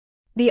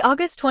The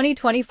August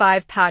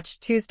 2025 Patch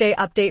Tuesday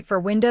update for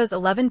Windows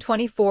 11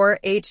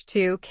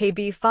 24H2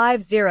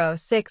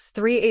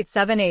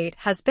 KB50638878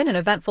 has been an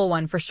eventful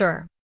one for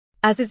sure.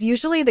 As is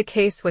usually the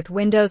case with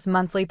Windows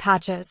monthly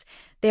patches,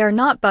 they are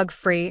not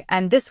bug-free,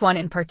 and this one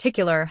in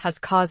particular has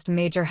caused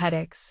major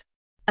headaches.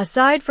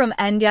 Aside from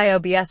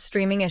NDIOBS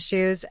streaming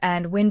issues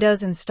and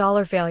Windows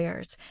installer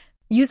failures,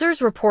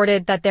 users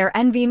reported that their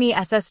NVMe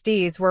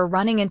SSDs were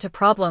running into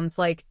problems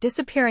like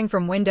disappearing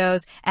from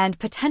Windows and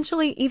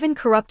potentially even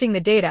corrupting the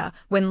data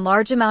when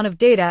large amount of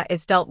data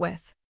is dealt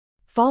with.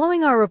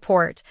 Following our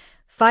report,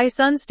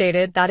 Phison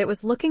stated that it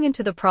was looking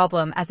into the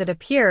problem as it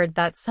appeared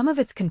that some of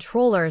its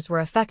controllers were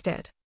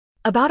affected.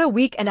 About a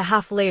week and a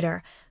half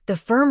later, the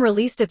firm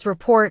released its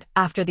report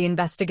after the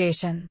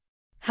investigation.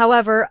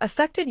 However,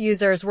 affected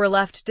users were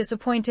left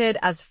disappointed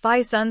as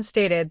Phison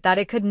stated that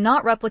it could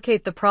not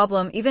replicate the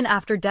problem even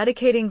after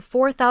dedicating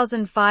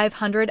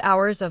 4,500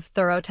 hours of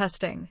thorough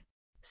testing.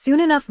 Soon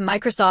enough,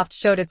 Microsoft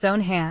showed its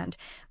own hand,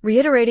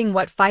 reiterating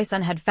what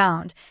Phison had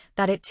found,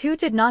 that it too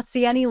did not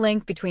see any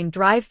link between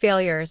drive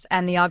failures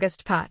and the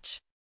August patch.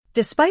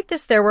 Despite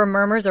this, there were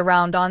murmurs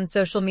around on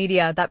social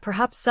media that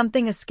perhaps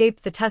something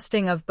escaped the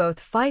testing of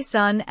both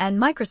Phison and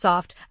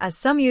Microsoft, as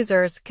some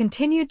users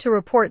continued to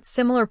report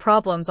similar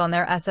problems on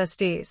their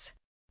SSDs.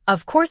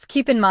 Of course,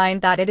 keep in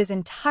mind that it is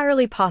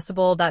entirely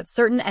possible that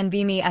certain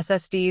NVMe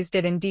SSDs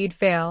did indeed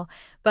fail,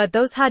 but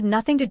those had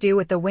nothing to do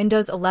with the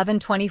Windows 11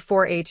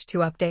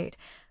 24H2 update.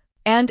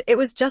 And it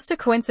was just a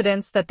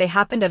coincidence that they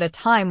happened at a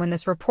time when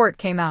this report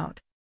came out.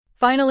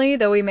 Finally,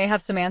 though, we may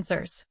have some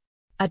answers.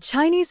 A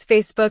Chinese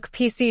Facebook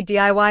PC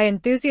DIY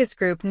enthusiast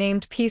group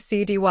named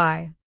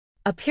PCDY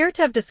appear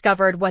to have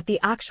discovered what the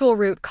actual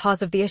root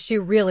cause of the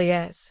issue really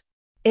is.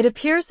 It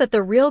appears that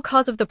the real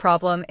cause of the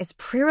problem is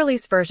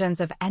pre-release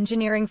versions of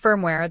engineering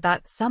firmware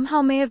that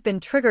somehow may have been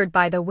triggered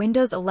by the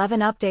Windows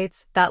 11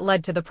 updates that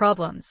led to the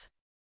problems.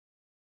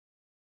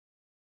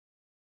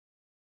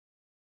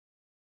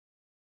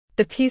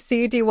 The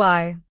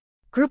PCDY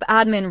Group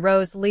admin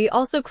Rose Lee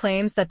also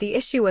claims that the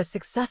issue was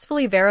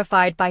successfully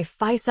verified by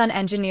Phison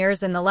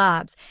engineers in the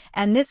labs,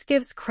 and this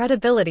gives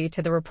credibility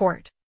to the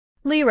report.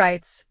 Lee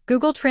writes,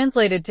 Google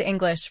translated to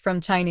English from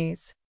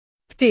Chinese.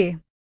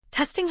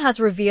 Testing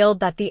has revealed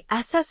that the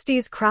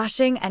SSDs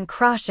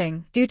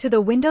crashing due to the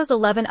Windows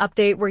 11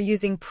 update were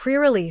using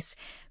pre-release,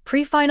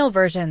 pre-final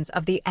versions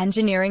of the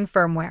engineering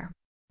firmware.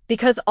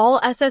 Because all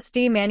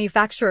SSD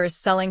manufacturers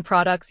selling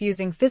products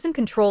using Phison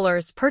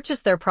controllers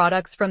purchase their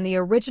products from the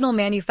original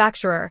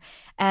manufacturer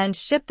and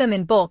ship them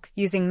in bulk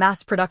using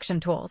mass production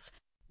tools,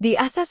 the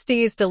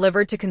SSDs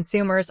delivered to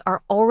consumers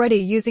are already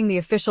using the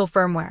official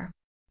firmware.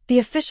 The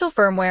official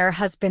firmware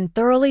has been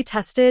thoroughly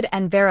tested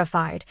and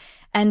verified,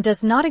 and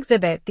does not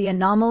exhibit the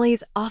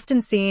anomalies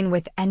often seen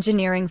with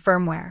engineering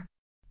firmware.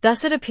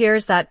 Thus, it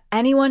appears that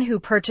anyone who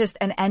purchased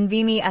an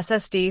NVMe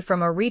SSD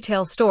from a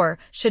retail store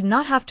should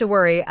not have to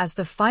worry, as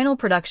the final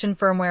production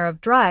firmware of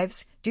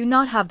drives do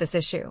not have this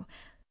issue,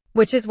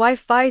 which is why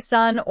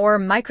Phison or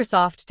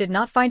Microsoft did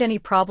not find any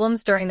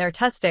problems during their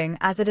testing,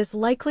 as it is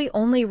likely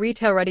only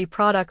retail-ready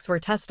products were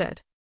tested.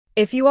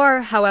 If you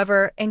are,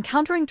 however,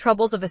 encountering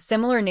troubles of a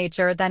similar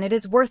nature, then it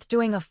is worth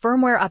doing a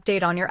firmware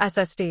update on your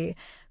SSD,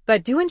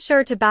 but do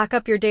ensure to back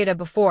up your data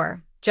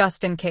before,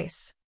 just in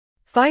case.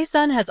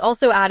 Phison has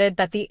also added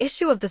that the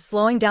issue of the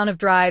slowing down of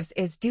drives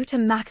is due to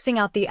maxing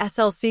out the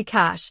SLC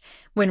cache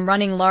when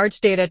running large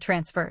data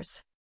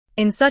transfers.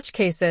 In such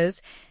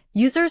cases,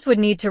 users would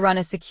need to run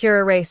a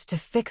secure erase to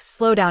fix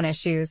slowdown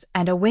issues,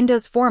 and a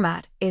Windows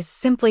format is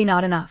simply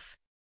not enough.